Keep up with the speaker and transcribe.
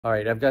All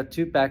right, I've got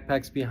two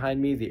backpacks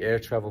behind me, the Air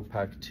Travel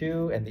Pack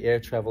 2 and the Air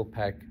Travel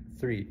Pack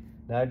 3.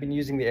 Now, I've been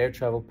using the Air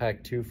Travel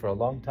Pack 2 for a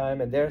long time,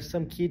 and there are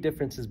some key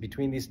differences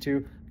between these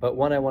two, but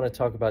one I want to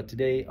talk about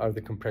today are the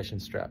compression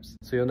straps.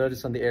 So you'll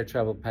notice on the Air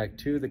Travel Pack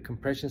 2, the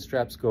compression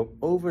straps go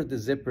over the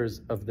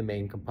zippers of the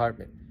main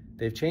compartment.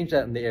 They've changed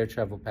that in the Air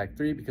Travel Pack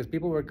 3 because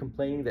people were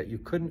complaining that you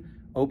couldn't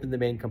open the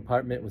main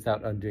compartment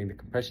without undoing the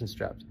compression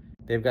straps.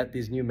 They've got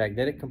these new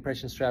magnetic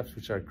compression straps,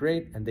 which are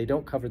great, and they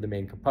don't cover the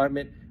main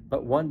compartment.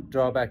 But one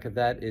drawback of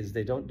that is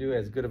they don't do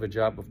as good of a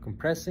job of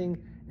compressing,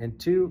 and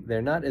two, they're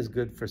not as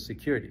good for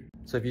security.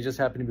 So if you just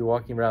happen to be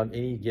walking around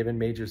any given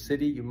major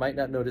city, you might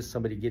not notice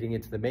somebody getting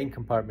into the main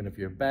compartment of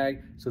your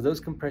bag. So those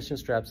compression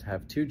straps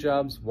have two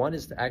jobs. One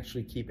is to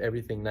actually keep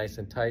everything nice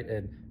and tight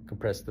and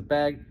compress the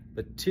bag,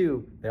 but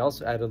two, they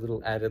also add a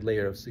little added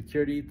layer of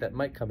security that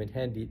might come in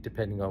handy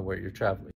depending on where you're traveling.